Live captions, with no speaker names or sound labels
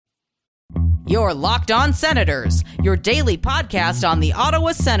Your Locked On Senators, your daily podcast on the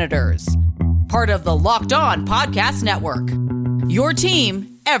Ottawa Senators. Part of the Locked On Podcast Network. Your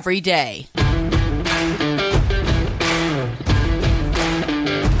team every day.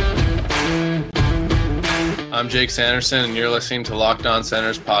 I'm Jake Sanderson, and you're listening to Locked On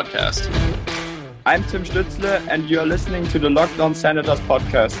Senators podcast. I'm Tim Stützle, and you're listening to the Locked On Senators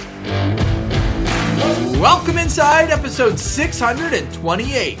podcast. Welcome inside episode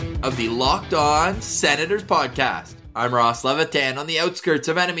 628 of the Locked On Senators podcast. I'm Ross Levitan on the outskirts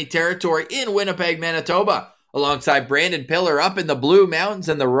of enemy territory in Winnipeg, Manitoba, alongside Brandon Pillar up in the Blue Mountains,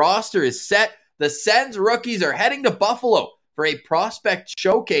 and the roster is set. The Sens rookies are heading to Buffalo for a prospect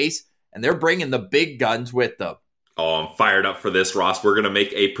showcase, and they're bringing the big guns with them. Oh, I'm fired up for this, Ross. We're going to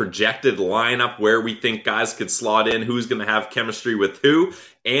make a projected lineup where we think guys could slot in, who's going to have chemistry with who,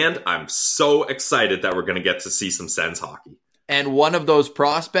 and I'm so excited that we're going to get to see some Sens hockey. And one of those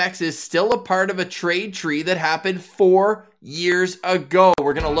prospects is still a part of a trade tree that happened 4 years ago.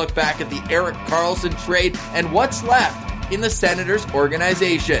 We're going to look back at the Erik Karlsson trade and what's left in the Senators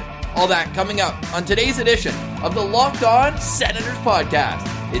organization. All that coming up on today's edition of the Locked On Senators podcast.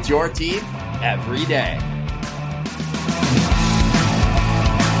 It's your team every day.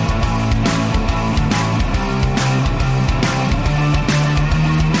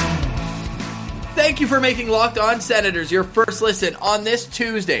 Thank you for making Locked On Senators your first listen on this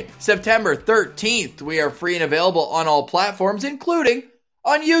Tuesday, September 13th. We are free and available on all platforms, including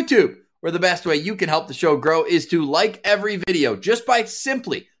on YouTube, where the best way you can help the show grow is to like every video just by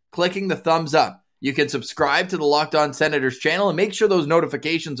simply clicking the thumbs up. You can subscribe to the Locked On Senators channel and make sure those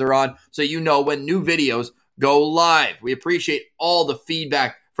notifications are on so you know when new videos go live. We appreciate all the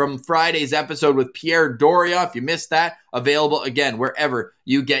feedback from Friday's episode with Pierre Doria. If you missed that, available again wherever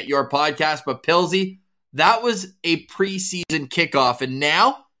you get your podcast. But Pilsy, that was a preseason kickoff, and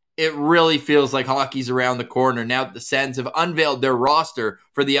now it really feels like hockey's around the corner now that the Sens have unveiled their roster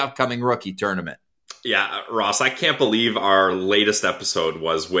for the upcoming rookie tournament. Yeah, Ross, I can't believe our latest episode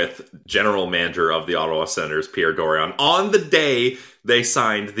was with general manager of the Ottawa Senators, Pierre Dorion, on the day they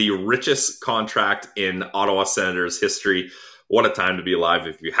signed the richest contract in Ottawa Senators history. What a time to be alive.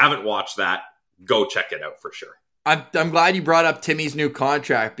 If you haven't watched that, go check it out for sure. I'm glad you brought up Timmy's new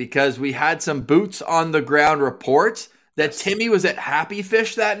contract because we had some boots on the ground reports that Timmy was at Happy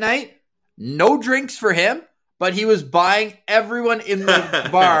Fish that night. No drinks for him, but he was buying everyone in the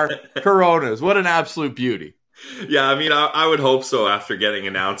bar Coronas. What an absolute beauty. Yeah, I mean, I would hope so after getting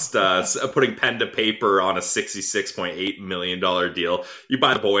announced, putting pen to paper on a $66.8 million deal. You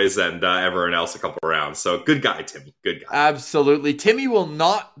buy the boys and everyone else a couple rounds. So good guy, Timmy. Good guy. Absolutely. Timmy will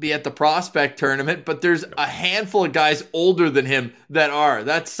not be at the prospect tournament, but there's a handful of guys older than him that are.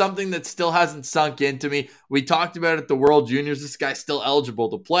 That's something that still hasn't sunk into me. We talked about it at the World Juniors. This guy's still eligible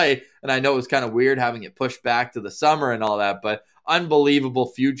to play. And I know it was kind of weird having it pushed back to the summer and all that, but unbelievable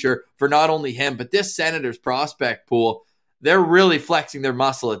future for not only him, but this Senators prospect pool. They're really flexing their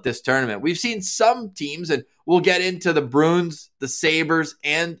muscle at this tournament. We've seen some teams, and we'll get into the Bruins, the Sabres,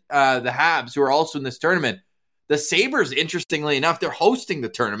 and the Habs, who are also in this tournament. The Sabres, interestingly enough, they're hosting the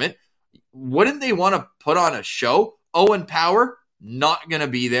tournament. Wouldn't they want to put on a show? Owen Power, not going to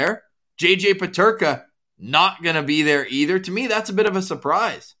be there. JJ Peterka, not going to be there either. To me, that's a bit of a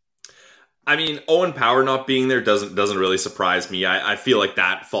surprise. I mean, Owen Power not being there doesn't really surprise me. I feel like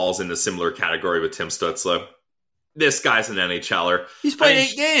that falls in a similar category with Tim Stützle. This guy's an NHLer. He's played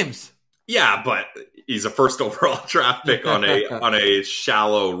 8 games. Yeah, but he's a first overall draft pick on a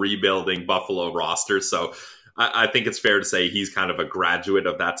shallow rebuilding Buffalo roster. So I think it's fair to say he's kind of a graduate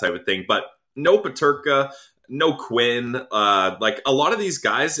of that type of thing. But no Peterka, no Quinn. Like a lot of these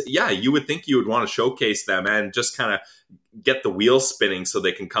guys, yeah, you would think you would want to showcase them and just kind of get the wheels spinning so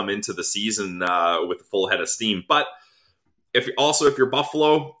they can come into the season with a full head of steam. But if you're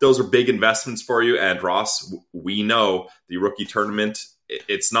Buffalo, those are big investments for you. And Ross, we know the rookie tournament,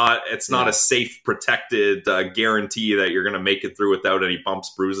 it's not a safe, protected guarantee that you're going to make it through without any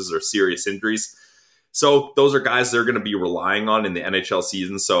bumps, bruises, or serious injuries. So those are guys they're going to be relying on in the NHL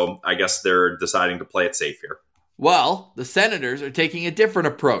season. So I guess they're deciding to play it safe here. Well, the Senators are taking a different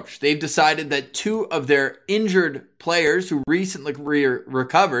approach. They've decided that 2 of their injured players who recently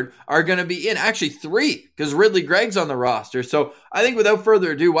recovered are going to be in. Actually, 3, because Ridley Gregg's on the roster. So I think without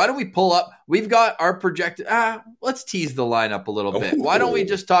further ado, why don't we pull up? We've got our projected... let's tease the lineup a little bit. Why don't we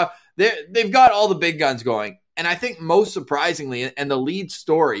just talk... They've got all the big guns going. And I think most surprisingly, and the lead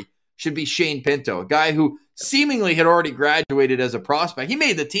story should be Shane Pinto, a guy who seemingly had already graduated as a prospect. He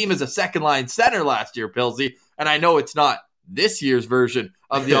made the team as a second-line center last year, Pilsy. And I know it's not this year's version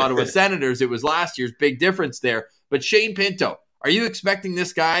of the Ottawa Senators. It was last year's. Big difference there. But Shane Pinto, are you expecting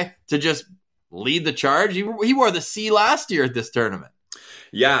this guy to just lead the charge. He wore the C last year at this tournament.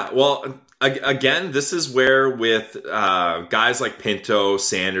 Yeah, well, again, this is where with guys like Pinto,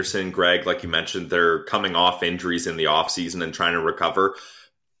 Sanderson, Greg, like you mentioned, they're coming off injuries in the offseason and trying to recover.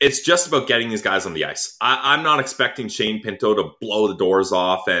 It's just about getting these guys on the ice. I'm not expecting Shane Pinto to blow the doors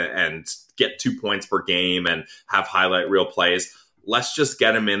off and get 2 points per game and have highlight reel plays. Let's just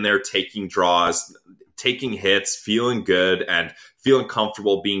get him in there taking draws, taking hits, feeling good, and feeling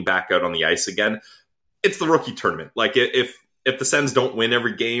comfortable being back out on the ice again. It's the rookie tournament. Like, if the Sens don't win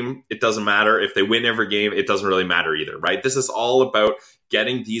every game, it doesn't matter. If they win every game, it doesn't really matter either, right? This is all about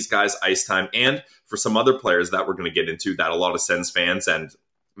getting these guys ice time. And for some other players that we're going to get into, that a lot of Sens fans and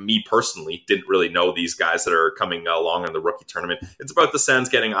me personally didn't really know these guys that are coming along in the rookie tournament. It's about the Sens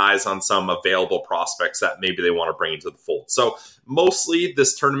getting eyes on some available prospects that maybe they want to bring into the fold. So mostly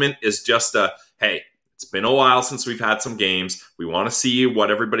this tournament is just hey, it's been a while since we've had some games. We want to see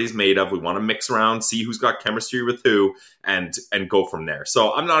what everybody's made of. We want to mix around, see who's got chemistry with who, and go from there.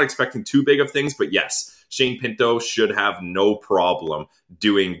 So I'm not expecting too big of things, but yes, Shane Pinto should have no problem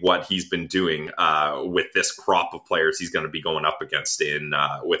doing what he's been doing with this crop of players he's going to be going up against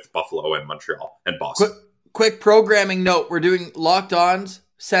with Buffalo and Montreal and Boston. Quick programming note. We're doing Locked On's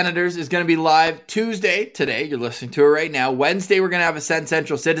Senators is going to be live Tuesday, today. You're listening to it right now. Wednesday, we're going to have a Sen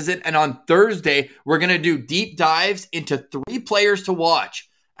Central Citizen. And on Thursday, we're going to do deep dives into 3 players to watch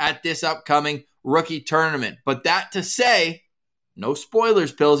at this upcoming rookie tournament. But that to say, no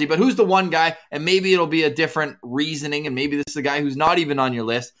spoilers, Pilsy, but who's the one guy, and maybe it'll be a different reasoning, and maybe this is a guy who's not even on your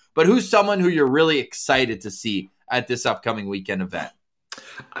list, but who's someone who you're really excited to see at this upcoming weekend event?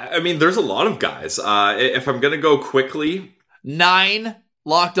 I mean, there's a lot of guys. If I'm going to go quickly, 9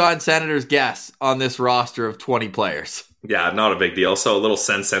 Locked On Senators guests on this roster of 20 players. Yeah, not a big deal. So a little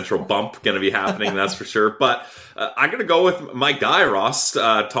Sen Central bump going to be happening, that's for sure. But I'm going to go with my guy, Ross,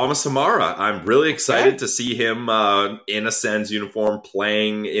 Thomas Hamara. I'm really excited to see him in a Sens uniform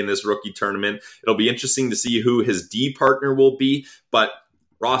playing in this rookie tournament. It'll be interesting to see who his D partner will be. But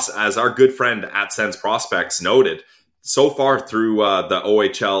Ross, as our good friend at Sens Prospects noted, so far through the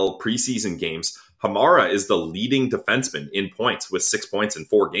OHL preseason games, Hamara is the leading defenseman in points with 6 points in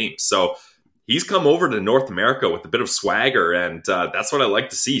 4 games. So he's come over to North America with a bit of swagger, and that's what I like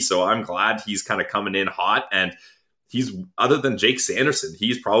to see. So I'm glad he's kind of coming in hot, and he's, other than Jake Sanderson,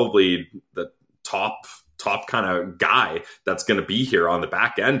 he's probably the top kind of guy that's going to be here on the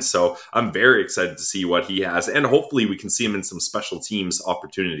back end. So I'm very excited to see what he has, and hopefully we can see him in some special teams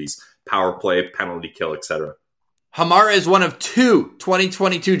opportunities, power play, penalty kill, etc. Hamara is one of 2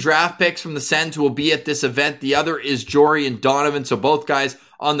 2022 draft picks from the Sens who will be at this event. The other is Jorian Donovan, so both guys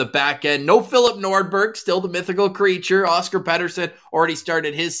on the back end. No Philip Nordberg, still the mythical creature. Oscar Pettersson already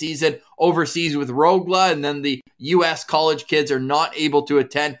started his season overseas with Rogla, and then the U.S. college kids are not able to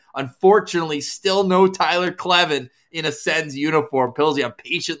attend. Unfortunately, still no Tyler Kleven in a Sens uniform. Pilsy, I'm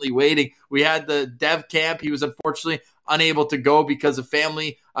patiently waiting. We had the dev camp. He was unfortunately unable to go because of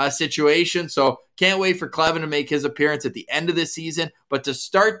family situation. So can't wait for Kleven to make his appearance at the end of this season. But to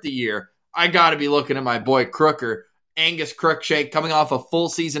start the year, I got to be looking at my boy Crooker, Angus Crookshank, coming off a full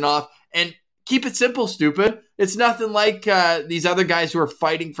season off. And keep it simple, stupid. It's nothing like these other guys who are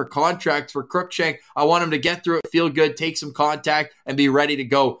fighting for contracts. For Crookshank, I want him to get through it, feel good, take some contact, and be ready to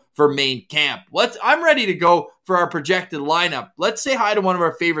go for main camp. I'm ready to go for our projected lineup. Let's say hi to one of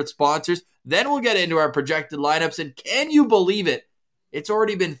our favorite sponsors. Then we'll get into our projected lineups. And can you believe it? It's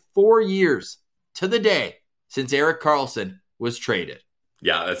already been 4 years to the day since Erik Karlsson was traded.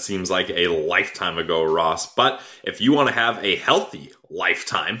 Yeah, that seems like a lifetime ago, Ross. But if you want to have a healthy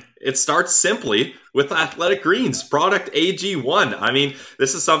lifetime, it starts simply with Athletic Greens Product AG1. I mean,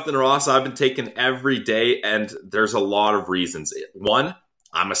 this is something, Ross, I've been taking every day, and there's a lot of reasons. One,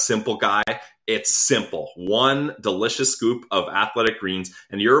 I'm a simple guy. It's simple. 1 delicious scoop of Athletic Greens,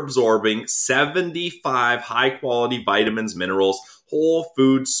 and you're absorbing 75 high-quality vitamins, minerals, whole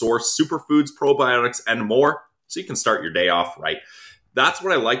food source, superfoods, probiotics, and more, so you can start your day off right. That's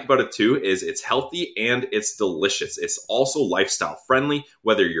what I like about it too, is it's healthy and it's delicious. It's also lifestyle friendly,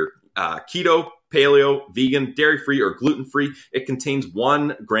 whether you're keto, paleo, vegan, dairy-free, or gluten-free. It contains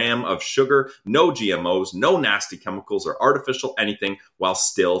 1 gram of sugar, no GMOs, no nasty chemicals or artificial anything, while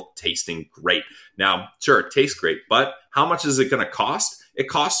still tasting great. Now, sure, it tastes great, but how much is it going to cost? It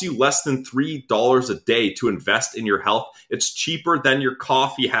costs you less than $3 a day to invest in your health. It's cheaper than your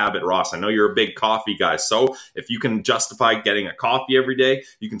coffee habit, Ross. I know you're a big coffee guy. So if you can justify getting a coffee every day,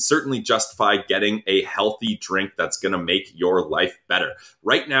 you can certainly justify getting a healthy drink that's going to make your life better.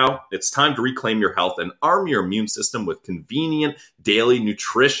 Right now, it's time to reclaim your health and arm your immune system with convenient daily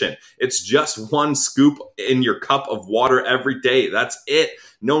nutrition. It's just 1 scoop in your cup of water every day. That's it.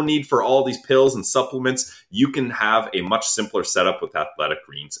 No need for all these pills and supplements. You can have a much simpler setup with Athletic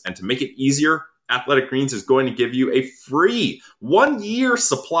Greens. And to make it easier, Athletic Greens is going to give you a free 1-year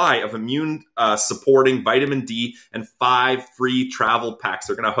supply of immune supporting vitamin D and 5 free travel packs.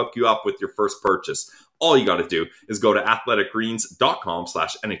 They're going to hook you up with your first purchase. All you got to do is go to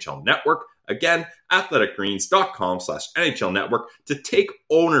athleticgreens.com/NHL Network. Again, athleticgreens.com/NHL Network to take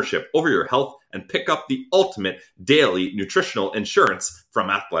ownership over your health and pick up the ultimate daily nutritional insurance from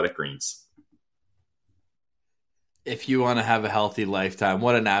Athletic Greens. If you want to have a healthy lifetime,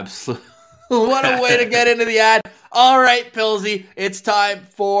 what an absolute... What a way to get into the ad. All right, Pilsy, it's time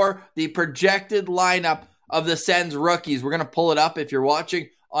for the projected lineup of the Sens rookies. We're going to pull it up if you're watching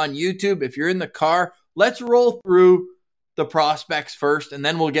on YouTube. If you're in the car, let's roll through the prospects first, and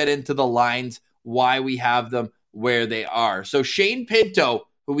then we'll get into the lines, why we have them where they are. So Shane Pinto,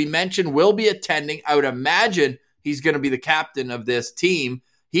 who we mentioned will be attending, I would imagine he's going to be the captain of this team.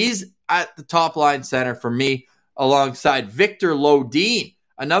 He's at the top line center for me, alongside Victor Lodin.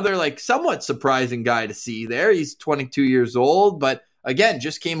 Another somewhat surprising guy to see there. He's 22 years old, but again,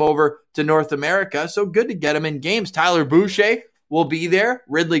 just came over to North America, so good to get him in games. Tyler Boucher will be there.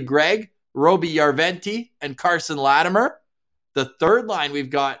 Ridley Gregg, Roby Yarventi, and Carson Latimer. The third line we've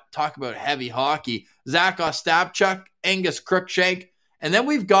got, talk about heavy hockey, Zach Ostapchuk, Angus Cruikshank, and then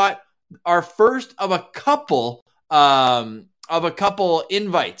we've got our first of a couple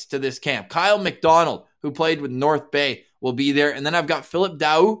invites to this camp. Kyle McDonald, who played with North Bay, will be there. And then I've got Philip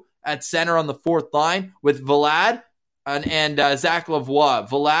Daou at center on the fourth line with Vlad and Zach Lavoie.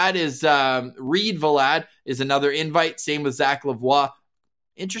 Reed Vlad is another invite. Same with Zach Lavoie.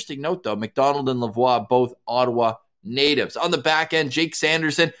 Interesting note, though, McDonald and Lavoie, both Ottawa natives. On the back end, Jake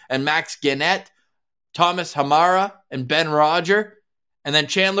Sanderson and Max Gannett, Thomas Hamara and Ben Roger, and then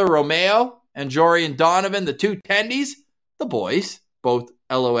Chandler Romeo and Jorian Donovan, the two tendies, the boys, both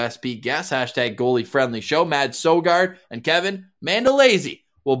LOSP guests, hashtag goalie friendly show. Mad Sogard and Kevin Mandolese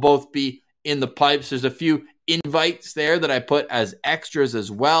will both be in the pipes. There's a few invites there that I put as extras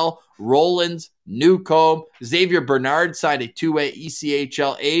as well. Rollins, Newcomb, Xavier Bernard signed a 2-way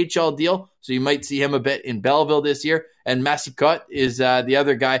ECHL AHL deal, so you might see him a bit in Belleville this year. And Massicotte is the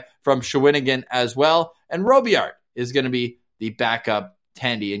other guy from Shawinigan as well. And Robillard is going to be the backup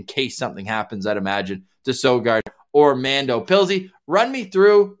tendy in case something happens, I'd imagine, to Sogard or Mando. Pilsy, run me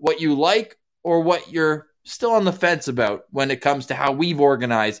through what you like or what you're still on the fence about when it comes to how we've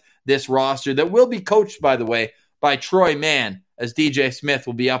organized this roster that will be coached, by the way, by Troy Mann, as DJ Smith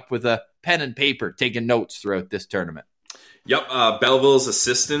will be up with a pen and paper taking notes throughout this tournament. Yep, Belleville's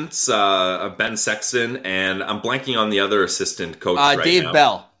assistants, Ben Sexton, and I'm blanking on the other assistant coach right Dave now.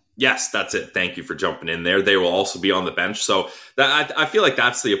 Bell. Yes, that's it. Thank you for jumping in there. They will also be on the bench. So I feel like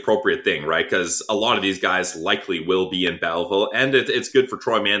that's the appropriate thing, right? Because a lot of these guys likely will be in Belleville, and it's good for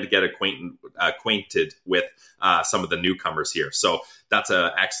Troy Mann to get acquainted with some of the newcomers here. So that's an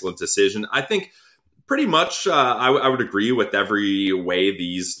excellent decision. I think pretty much I would agree with every way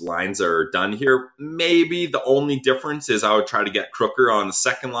these lines are done here. Maybe the only difference is I would try to get Crooker on the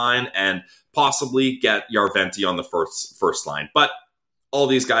second line and possibly get Yarventi on the first line. But all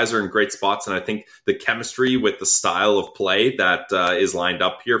these guys are in great spots, and I think the chemistry with the style of play that is lined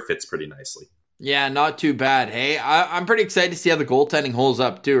up here fits pretty nicely. Yeah, not too bad. Hey, I'm pretty excited to see how the goaltending holds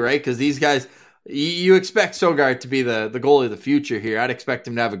up too, right? Because these guys, you expect Sogard to be the goalie of the future here. I'd expect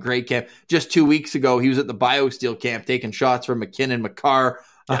him to have a great camp. Just 2 weeks ago, he was at the BioSteel camp taking shots from McKinnon, McCarr,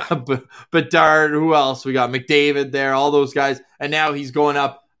 Bedard, who else? We got McDavid there, all those guys. And now he's going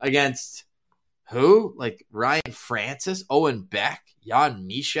up against who? Like Ryan Francis, Owen Beck, Jan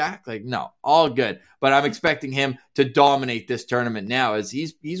Mishak? No, all good. But I'm expecting him to dominate this tournament now, as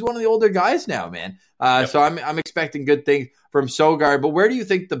he's one of the older guys now, man. So I'm expecting good things from Sogard. But where do you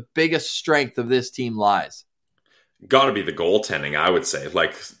think the biggest strength of this team lies? Got to be the goaltending, I would say.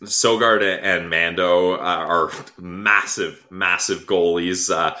 Like Sogard and Mando are massive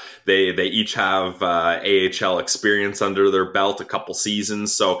goalies. They each have AHL experience under their belt, a couple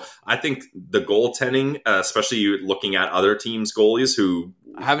seasons. So I think the goaltending, especially looking at other teams' goalies who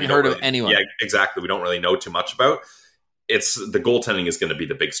I haven't heard of anyone. Yeah, exactly. We don't really know too much about. It's the goaltending is going to be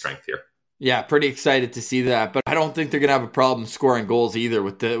the big strength here. Yeah, pretty excited to see that. But I don't think they're going to have a problem scoring goals either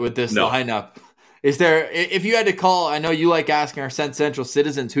with this lineup. Is there, if you had to call, I know you like asking our Sens Central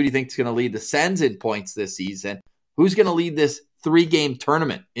citizens, who do you think is going to lead the Sens in points this season? Who's going to lead this 3-game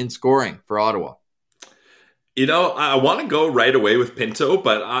tournament in scoring for Ottawa? You know, I want to go right away with Pinto,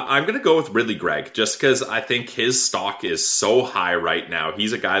 but I'm going to go with Ridley Gregg just because I think his stock is so high right now.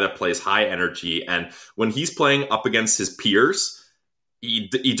 He's a guy that plays high energy, and when he's playing up against his peers,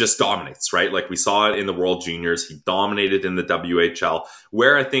 he just dominates, right? Like we saw it in the World Juniors. He dominated in the WHL.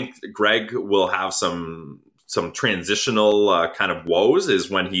 Where I think Greg will have some transitional kind of woes is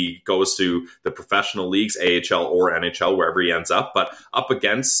when he goes to the professional leagues, AHL or NHL, wherever he ends up. But up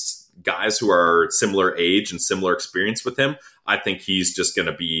against guys who are similar age and similar experience with him, I think he's just going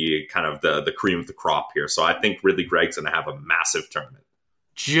to be kind of the cream of the crop here. So I think Ridly Greig's going to have a massive tournament.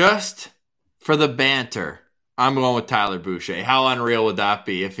 Just for the banter, I'm going with Tyler Boucher. How unreal would that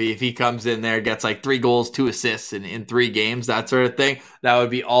be if he comes in there, gets like 3 goals, 2 assists in 3 games, that sort of thing? That would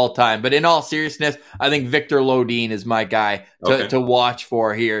be all time. But in all seriousness, I think Victor Lodin is my guy to watch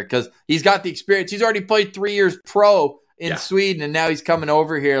for here because he's got the experience. He's already played 3 years pro in Sweden, and now he's coming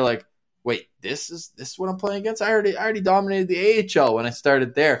over here like, wait, this is what I'm playing against? I already dominated the AHL when I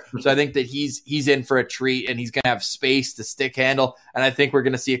started there. So I think that he's in for a treat, and he's going to have space to stick handle, and I think we're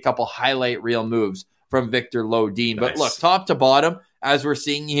going to see a couple highlight reel moves from Victor Lodin. Nice. But look, top to bottom, as we're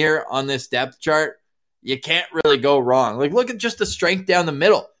seeing here on this depth chart, you can't really go wrong. Like, look at just the strength down the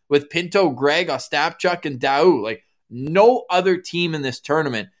middle with Pinto, Greig, Ostapchuk, and Daou. Like, no other team in this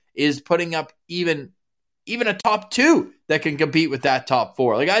tournament is putting up even a top 2 that can compete with that top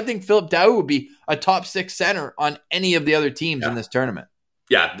 4. Like, I think Philip Daou would be a top 6 center on any of the other teams in this tournament.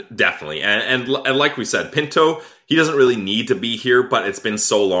 Yeah, definitely. And like we said, Pinto, he doesn't really need to be here, but it's been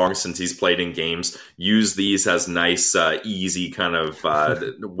so long since he's played in games. Use these as nice, easy kind of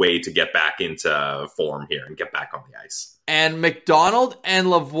way to get back into form here and get back on the ice. And McDonald and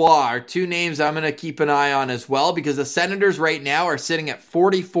Lavoie are 2 names I'm going to keep an eye on as well, because the Senators right now are sitting at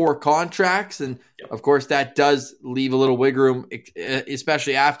 44 contracts. And of course, that does leave a little wiggle room,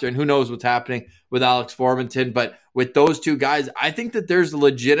 especially after, and who knows what's happening with Alex Formenton. But with those 2 guys, I think that there's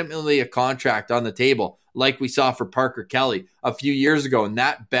legitimately a contract on the table, like we saw for Parker Kelly a few years ago. And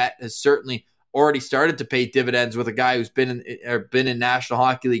that bet has certainly already started to pay dividends with a guy who's been in National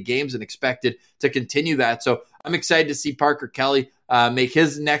Hockey League games and expected to continue that. So I'm excited to see Parker Kelly make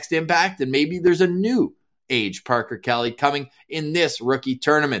his next impact, and maybe there's a new age Parker Kelly coming in this rookie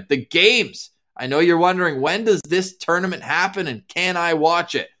tournament. The games, I know you're wondering, when does this tournament happen and can I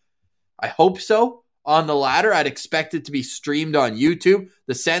watch it? I hope so. On the latter, I'd expect it to be streamed on YouTube.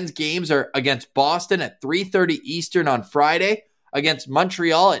 The Sens games are against Boston at 3:30 Eastern on Friday, against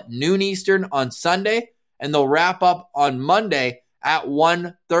Montreal at noon Eastern on Sunday, and they'll wrap up on Monday at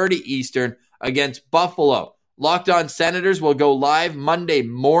 1:30 Eastern against Buffalo. Locked On Senators will go live Monday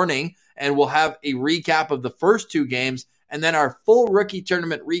morning, and we'll have a recap of the first 2 games, and then our full rookie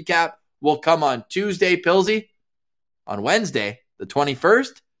tournament recap will come on Tuesday, Pilsy. On Wednesday, the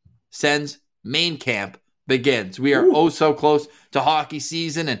 21st, Sens main camp begins. We are so close to hockey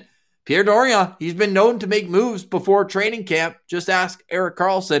season, and Pierre Dorion, he's been known to make moves before training camp. Just ask Erik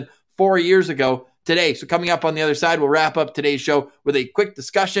Karlsson 4 years ago today. So coming up on the other side, we'll wrap up today's show with a quick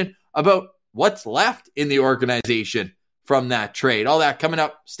discussion about what's left in the organization from that trade. All that coming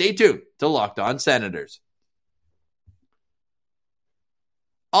up. Stay tuned to Locked On Senators.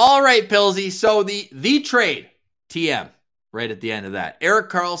 All right, Pilsy. So the trade, TM, right at the end of that. Erik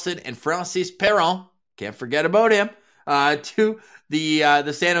Karlsson and Francis Perron, can't forget about him, to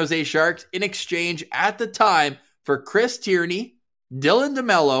the San Jose Sharks in exchange at the time for Chris Tierney, Dylan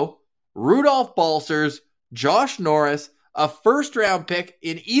DeMello, Rudolph Balcers, Josh Norris, a first-round pick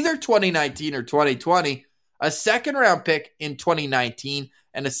in either 2019 or 2020, a second-round pick in 2019,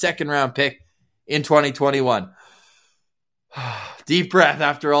 and a second-round pick in 2021. Deep breath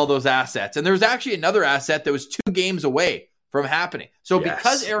after all those assets. And there was actually another asset that was 2 games away from happening. So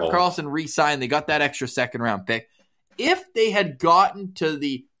because Erik Karlsson re-signed, they got that extra second-round pick. If they had gotten to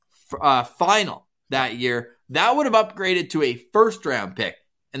the final that year, that would have upgraded to a first-round pick.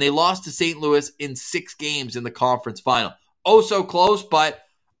 And they lost to St. Louis in 6 games in the conference final. Oh, so close, but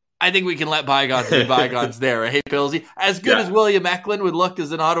I think we can let bygones be bygones there. Right? Hey, Pilsy. As good as William Eklund would look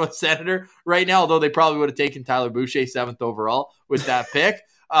as an Ottawa Senator right now, although they probably would have taken Tyler Boucher 7th overall with that pick,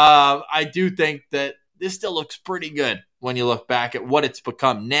 I do think that this still looks pretty good when you look back at what it's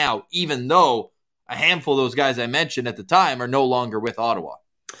become now, even though a handful of those guys I mentioned at the time are no longer with Ottawa.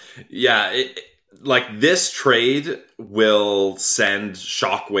 Yeah, like this trade will send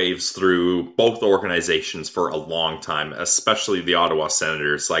shockwaves through both organizations for a long time, especially the Ottawa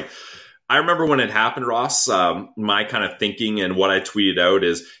Senators. Like, I remember when it happened, Ross, my kind of thinking and what I tweeted out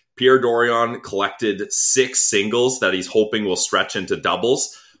is Pierre Dorion collected 6 singles that he's hoping will stretch into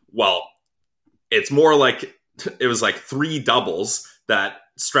doubles. Well, it's more like it was like 3 doubles that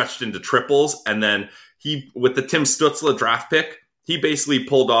stretched into triples. And then he, with the Tim Stützle draft pick, he basically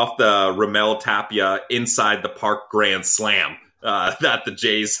pulled off the Ramel Tapia inside the park grand slam that the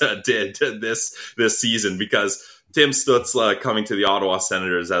Jays did this season, because Tim Stützle coming to the Ottawa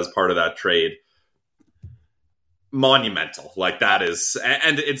Senators as part of that trade, monumental. Like that is,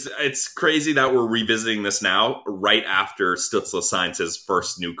 and it's crazy that we're revisiting this now right after Stützle signs his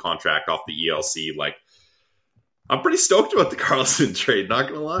first new contract off the ELC. Like, I'm pretty stoked about the Karlsson trade, not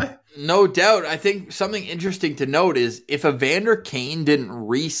gonna lie. No doubt. I think something interesting to note is if Evander Kane didn't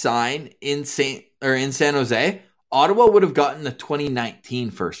re-sign in San Jose, Ottawa would have gotten the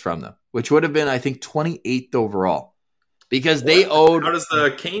 2019 first from them, which would have been, I think, 28th overall. Because they owed... How does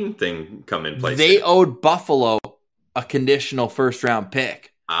the Kane thing come in place? They owed Buffalo a conditional first-round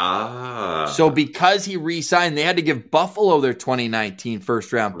pick. So because he re-signed, they had to give Buffalo their 2019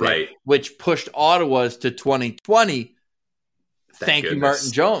 first-round pick, right, which pushed Ottawa's to 2020. Thank you,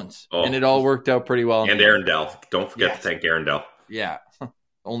 Martin Jones. And it all worked out pretty well. And Aaron Dell. Don't forget to thank Aaron Dell. Yeah.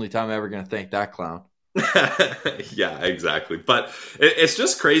 Only time I'm ever going to thank that clown. Yeah, exactly. But it's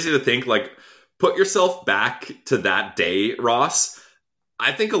just crazy to think, like, put yourself back to that day, Ross.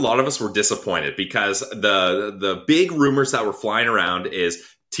 I think a lot of us were disappointed because the big rumors that were flying around is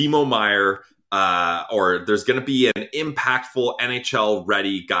Timo Meier, or there's going to be an impactful NHL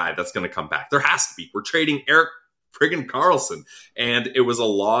ready guy that's going to come back. There has to be. We're trading Erik friggin' Karlsson. And it was a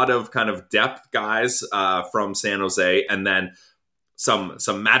lot of kind of depth guys from San Jose, and then some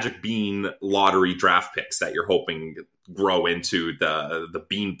magic bean lottery draft picks that you're hoping grow into the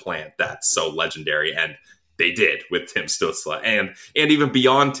bean plant that's so legendary. And they did with Tim Stützle and even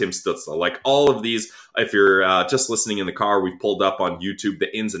beyond Tim Stützle. Like all of these, if you're just listening in the car, we've pulled up on YouTube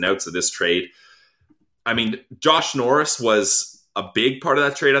the ins and outs of this trade. I mean, Josh Norris was a big part of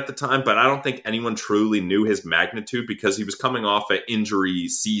that trade at the time, but I don't think anyone truly knew his magnitude because he was coming off an injury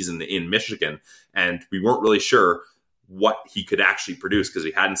season in Michigan, and we weren't really sure what he could actually produce because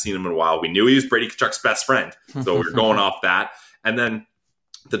we hadn't seen him in a while. We knew he was Brady Tkachuk's best friend, so we were going off that. And then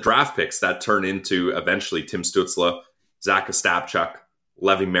the draft picks that turned into eventually Tim Stützle, Zach Ostapchuk,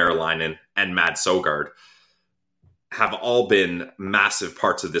 Levi Merilainen, and Matt Sogard have all been massive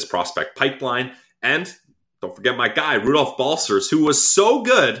parts of this prospect pipeline. And don't forget my guy, Rudolph Balcers, who was so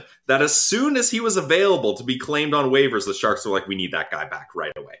good that as soon as he was available to be claimed on waivers, the Sharks were like, we need that guy back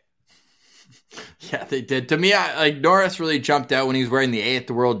right away. Yeah, they did. To me, Norris really jumped out when he was wearing the A at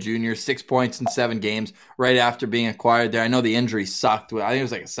the World Juniors, 6 points in 7 games right after being acquired there. I know the injury sucked. I think it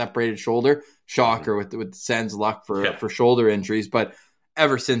was like a separated shoulder. Shocker with the Sens' luck for shoulder injuries. But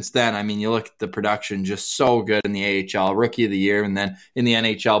ever since then, I mean, you look at the production, just so good in the AHL, Rookie of the Year, and then in the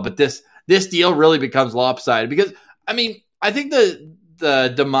NHL. But this deal really becomes lopsided because, I mean, I think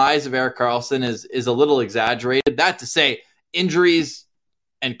the demise of Erik Karlsson is a little exaggerated. That to say, injuries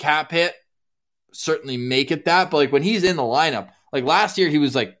and cap hit certainly make it that, but like when he's in the lineup, like last year he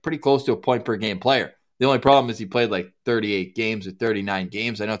was like pretty close to a point per game player. The only problem is he played like 38 games or 39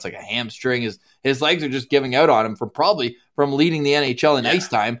 games. I know it's like a hamstring. His legs are just giving out on him from leading the NHL in ice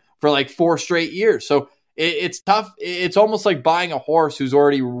time for like 4 straight years. So it's tough. It's almost like buying a horse who's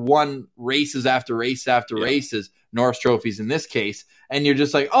already won races after race after races, Norris trophies in this case, and you're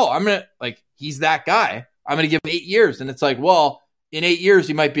just like, oh, I'm gonna like he's that guy. I'm gonna give him 8 years, and it's like, well, in 8 years,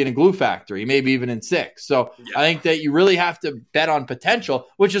 he might be in a glue factory, maybe even in 6. So I think that you really have to bet on potential,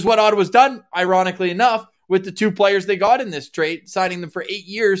 which is what Ottawa's done, ironically enough, with the 2 players they got in this trade, signing them for 8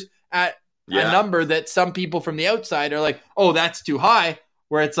 years at a number that some people from the outside are like, oh, that's too high,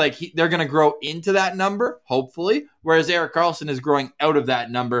 where it's like they're going to grow into that number, hopefully, whereas Erik Karlsson is growing out of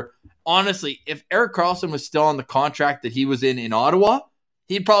that number. Honestly, if Erik Karlsson was still on the contract that he was in Ottawa,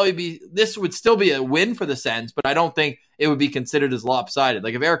 he'd probably be, this would still be a win for the Sens, but I don't think it would be considered as lopsided.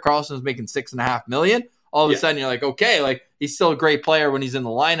 Like if Erik Karlsson is making $6.5 million, all of a sudden you're like, okay, like he's still a great player when he's in the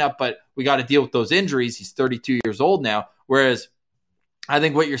lineup, but we got to deal with those injuries. He's 32 years old now. Whereas I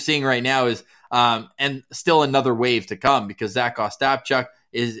think what you're seeing right now is, and still another wave to come because Zach Ostapchuk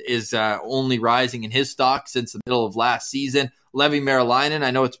is only rising in his stock since the middle of last season. Levi Merilainen,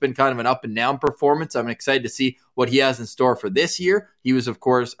 I know it's been kind of an up and down performance. I'm excited to see what he has in store for this year. He was, of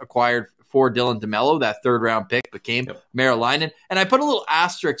course, acquired for Dylan DeMello. That 3rd round pick became Merilainen. And I put a little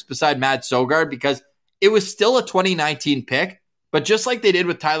asterisk beside Matt Sogard because it was still a 2019 pick, but just like they did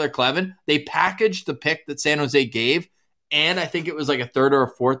with Tyler Kleven, they packaged the pick that San Jose gave, and I think it was like a 3rd or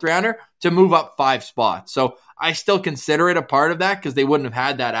a 4th rounder to move up 5 spots. So I still consider it a part of that because they wouldn't have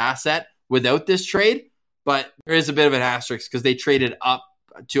had that asset without this trade. But there is a bit of an asterisk because they traded up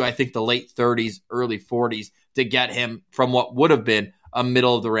to, I think, the late 30s, early 40s to get him from what would have been a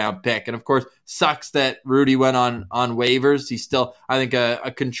middle of the round pick. And of course, sucks that Rudy went on waivers. He's still, I think,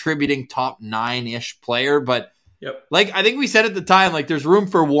 a contributing top 9-ish player. But like I think we said at the time, like there's room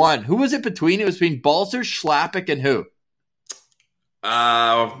for one. Who was it between? It was between Balcers, Schlappick, and who?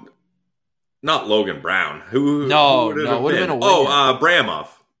 Not Logan Brown. Who No, would it no, have would have been? been a wing. Abramov.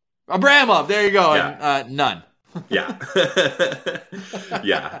 Abramov, there you go. Yeah. And none. Yeah.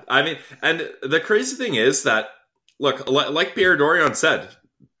 Yeah. I mean, and the crazy thing is that, look, like Pierre Dorion said,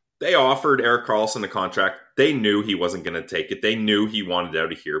 they offered Erik Karlsson a contract. They knew he wasn't going to take it. They knew he wanted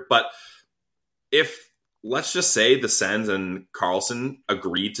out of here. But if, let's just say the Sens and Karlsson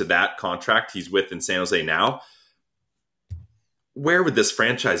agreed to that contract he's with in San Jose now, where would this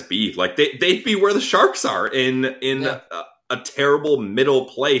franchise be? Like, they'd be where the Sharks are in a terrible middle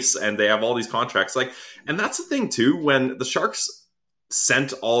place, and they have all these contracts. Like, and that's the thing too, when the Sharks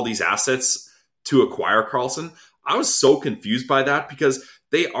sent all these assets to acquire Karlsson, I was so confused by that because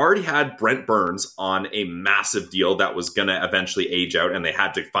they already had Brent Burns on a massive deal that was going to eventually age out, and they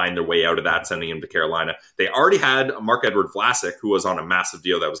had to find their way out of that, sending him to Carolina. They already had Marc-Edouard Vlasic, who was on a massive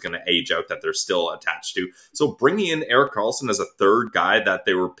deal that was going to age out, that they're still attached to. So bringing in Erik Karlsson as a third guy that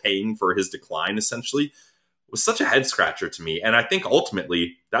they were paying for his decline, essentially, was such a head scratcher to me. And I think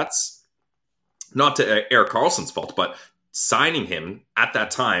ultimately that's not to Erik Karlsson's fault, but signing him at that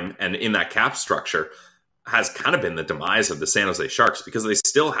time and in that cap structure has kind of been the demise of the San Jose Sharks, because they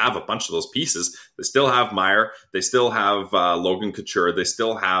still have a bunch of those pieces. They still have Meyer. They still have Logan Couture. They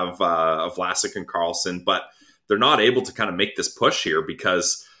still have Vlasic and Karlsson, but they're not able to kind of make this push here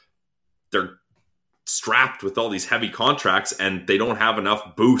because they're strapped with all these heavy contracts and they don't have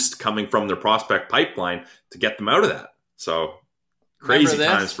enough boost coming from their prospect pipeline to get them out of that. So crazy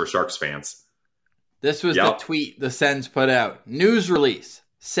times for Sharks fans. This was the tweet the Sens put out. News release.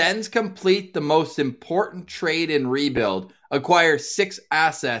 Sens complete the most important trade in rebuild. Acquire 6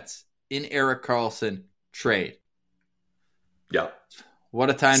 assets in Erik Karlsson trade. Yeah.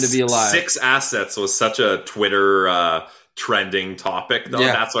 What a time to be alive. 6 assets was such a Twitter trending topic, though.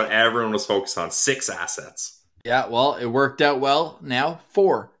 Yeah. That's what everyone was focused on. 6 assets. Yeah, well, it worked out well. Now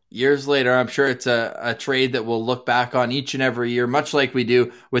 4 years later, I'm sure it's a trade that we'll look back on each and every year, much like we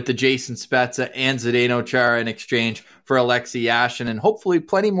do with the Jason Spezza and Zdeno Chara in exchange for Alexei Yashin, and hopefully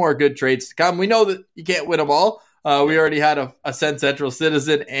plenty more good trades to come. We know that you can't win them all. We already had a Sen Central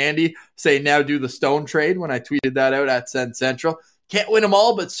citizen, Andy, say now do the Stone trade when I tweeted that out at Sen Central. Can't win them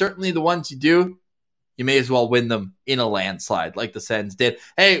all, but certainly the ones you do, you may as well win them in a landslide like the Sens did.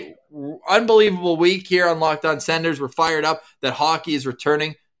 Hey, unbelievable week here on Locked On Senators. We're fired up that hockey is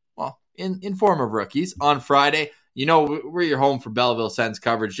returning, well, in form of rookies on Friday. You know, we're your home for Belleville Sens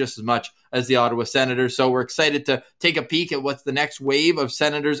coverage just as much as the Ottawa Senators. So we're excited to take a peek at what the next wave of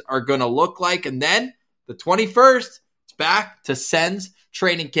Senators are going to look like. And then the 21st, it's back to Sens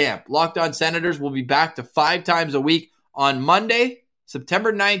training camp. Locked On Senators will be back to 5 times a week on Monday,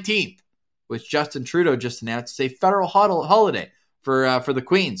 September 19th, which Justin Trudeau just announced is a federal holiday for the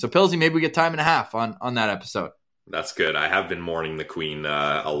Queen. So, Pilsy, maybe we get time and a half on that episode. That's good. I have been mourning the Queen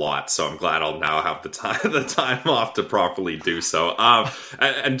a lot, so I'm glad I'll now have the time off to properly do so.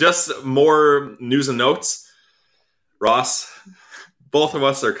 And just more news and notes. Ross, both of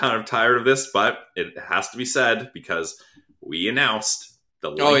us are kind of tired of this, but it has to be said because we announced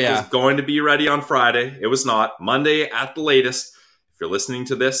the link was going to be ready on Friday. It was not. Monday at the latest. If you're listening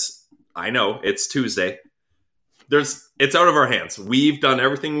to this, I know it's Tuesday. It's out of our hands. We've done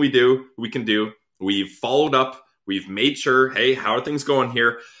everything we can do. We've followed up. We've made sure, hey, how are things going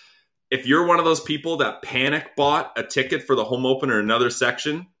here? If you're one of those people that panic bought a ticket for the home opener in another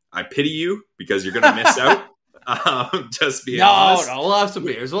section, I pity you because you're going to miss out. Just being honest. No, we'll have some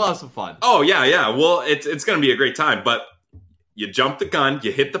beers. We'll have some fun. Oh, yeah. Well, it's going to be a great time, but you jumped the gun.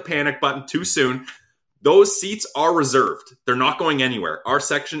 You hit the panic button too soon. Those seats are reserved. They're not going anywhere. Our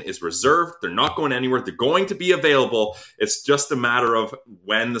section is reserved. They're not going anywhere. They're going to be available. It's just a matter of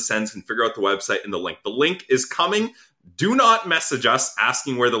when the Sens can figure out the website and the link. The link is coming. Do not message us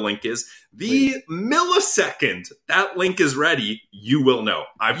asking where the link is. The millisecond that link is ready, you will know.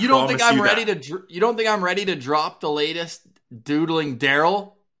 You don't think I'm ready to drop the latest doodling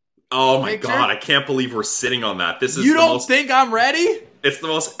Daryl? Oh my God, I can't believe we're sitting on that. This is think I'm ready? It's the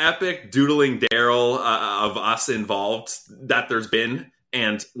most epic doodling Daryl of us involved that there's been.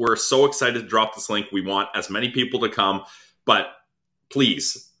 And we're so excited to drop this link. We want as many people to come. But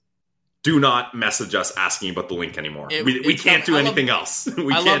please, do not message us asking about the link anymore. We can't do anything else.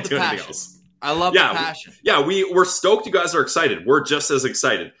 We can't do anything else. I love the passion. We're stoked you guys are excited. We're just as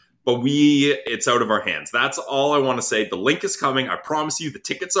excited. But it's out of our hands. That's all I want to say. The link is coming. I promise you the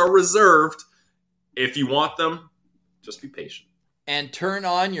tickets are reserved. If you want them, just be patient. And turn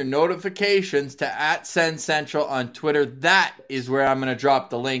on your notifications to @SensCentral on Twitter. That is where I'm going to drop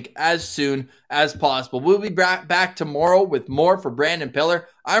the link as soon as possible. We'll be back tomorrow with more for Brandon Pillar.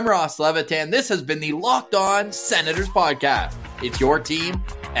 I'm Ross Levitan. This has been the Locked On Senators podcast. It's your team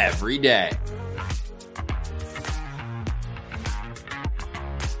every day.